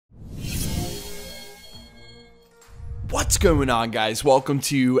What's going on, guys? Welcome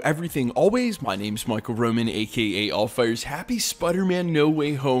to Everything Always. My name's Michael Roman, aka Allfire's. Happy Spider-Man No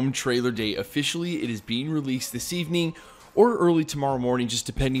Way Home trailer day. Officially, it is being released this evening or early tomorrow morning, just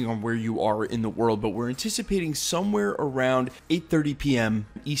depending on where you are in the world, but we're anticipating somewhere around 8:30 p.m.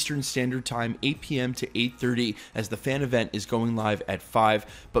 Eastern Standard Time, 8 p.m. to 8:30, as the fan event is going live at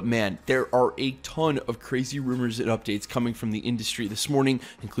 5. But man, there are a ton of crazy rumors and updates coming from the industry this morning,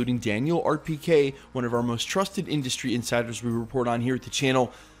 including Daniel RPK, one of our most trusted industry insiders we report on here at the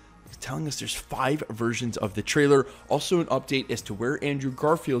channel, telling us there's 5 versions of the trailer. Also an update as to where Andrew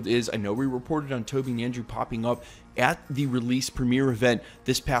Garfield is. I know we reported on Tobey and Andrew popping up at the release premiere event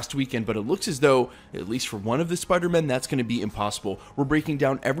this past weekend, but it looks as though, at least for one of the Spider-Men, that's going to be impossible. We're breaking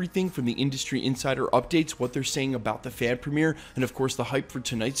down everything from the industry insider updates, what they're saying about the fan premiere, and of course the hype for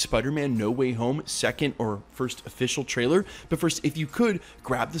tonight's Spider-Man No Way Home second or first official trailer. But first, if you could,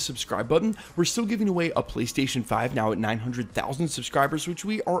 grab the subscribe button. We're still giving away a PlayStation 5 now at 900,000 subscribers, which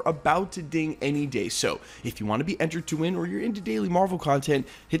we are about to ding any day. So if you want to be entered to win, or you're into daily Marvel content,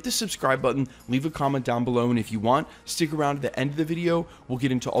 hit the subscribe button, leave a comment down below, and if you want, stick around to the end of the video. We'll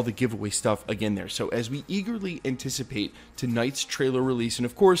get into all the giveaway stuff again there. So as we eagerly anticipate tonight's trailer release, and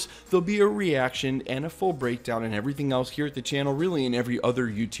of course there'll be a reaction and a full breakdown and everything else here at the channel, really, and every other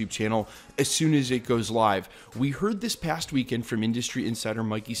YouTube channel as soon as it goes live. We heard this past weekend from industry insider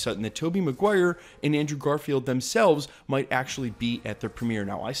Mikey Sutton that Tobey Maguire and Andrew Garfield themselves might actually be at their premiere.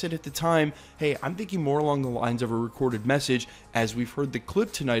 Now, I said at the time, hey, I'm thinking more along the lines of a recorded message, as we've heard the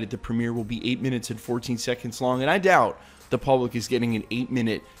clip tonight at the premiere will be 8 minutes and 14 seconds long, and I doubt the public is getting an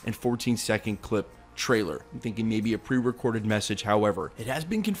 8-minute and 14-second clip trailer. I'm thinking maybe a pre-recorded message. However, it has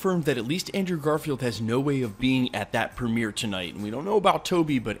been confirmed that at least Andrew Garfield has no way of being at that premiere tonight. And we don't know about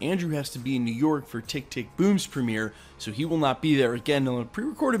Tobey, but Andrew has to be in New York for Tick Tick Boom's premiere, so he will not be there. Again, a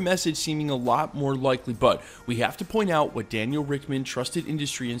pre-recorded message seeming a lot more likely, but we have to point out what Daniel Rickman, trusted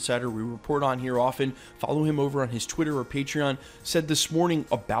industry insider we report on here often, follow him over on his Twitter or Patreon, said this morning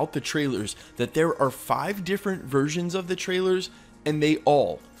about the trailers, that there are 5 different versions of the trailers, and they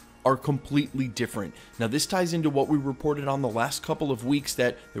all are completely different. Now, this ties into what we reported on the last couple of weeks,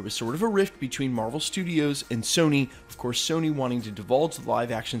 that there was sort of a rift between Marvel Studios and Sony. Of course, Sony wanting to divulge the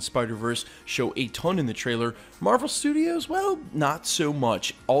live-action Spider-Verse, show a ton in the trailer. Marvel Studios, well, not so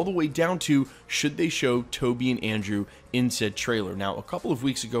much. All the way down to, should they show Tobey and Andrew in said trailer? Now, a couple of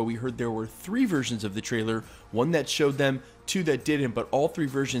weeks ago, we heard there were 3 versions of the trailer, one that showed them, 2 that didn't, but all 3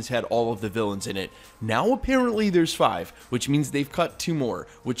 versions had all of the villains in it. Now apparently there's 5, which means they've cut 2 more,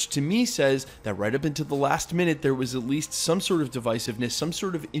 which to me says that right up until the last minute there was at least some sort of divisiveness, some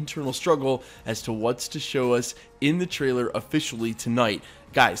sort of internal struggle as to what's to show us in the trailer officially tonight.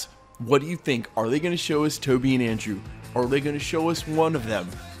 Guys, what do you think? Are they going to show us Tobey and Andrew? Are they going to show us one of them?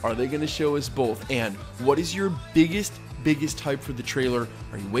 Are they going to show us both? And what is your biggest hype for the trailer?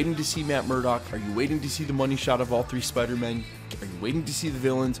 Are you waiting to see Matt Murdock? Are you waiting to see the money shot of all 3 Spider-Men? Are you waiting to see the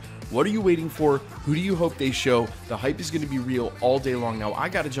villains? What are you waiting for? Who do you hope they show? The hype is going to be real all day long. Now, I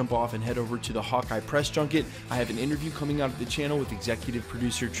got to jump off and head over to the Hawkeye press junket. I have an interview coming out of the channel with executive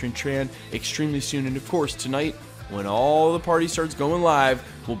producer Trin Tran extremely soon, and of course tonight, when all the party starts going live,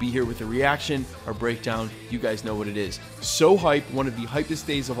 we'll be here with a reaction, our breakdown. You guys know what it is. So hype, one of the hypest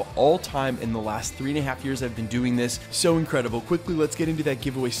days of all time in the last 3.5 years I've been doing this. So incredible. Quickly, let's get into that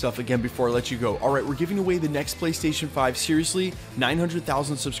giveaway stuff again before I let you go. All right, we're giving away the next PlayStation 5. Seriously,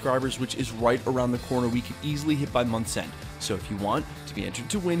 900,000 subscribers, which is right around the corner. We could easily hit by month's end. So if you want to be entered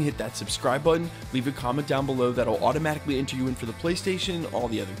to win, hit that subscribe button, leave a comment down below. That'll automatically enter you in for the PlayStation, all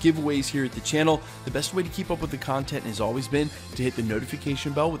the other giveaways here at the channel. The best way to keep up with the content has always been to hit the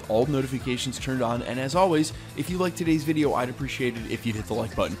notification bell with all notifications turned on. And as always, if you liked today's video, I'd appreciate it if you'd hit the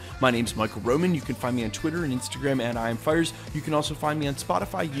like button. My name's Michael Roman. You can find me on Twitter and Instagram at IamFires. You can also find me on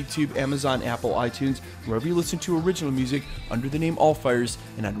Spotify, YouTube, Amazon, Apple, iTunes, wherever you listen to original music under the name Allfires,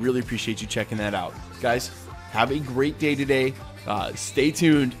 and I'd really appreciate you checking that out. Guys, have a great day today. Stay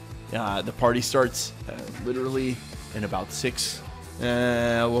tuned. The party starts literally in about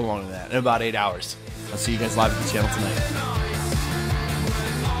a little longer than that, in about 8 hours. I'll see you guys live at the channel tonight.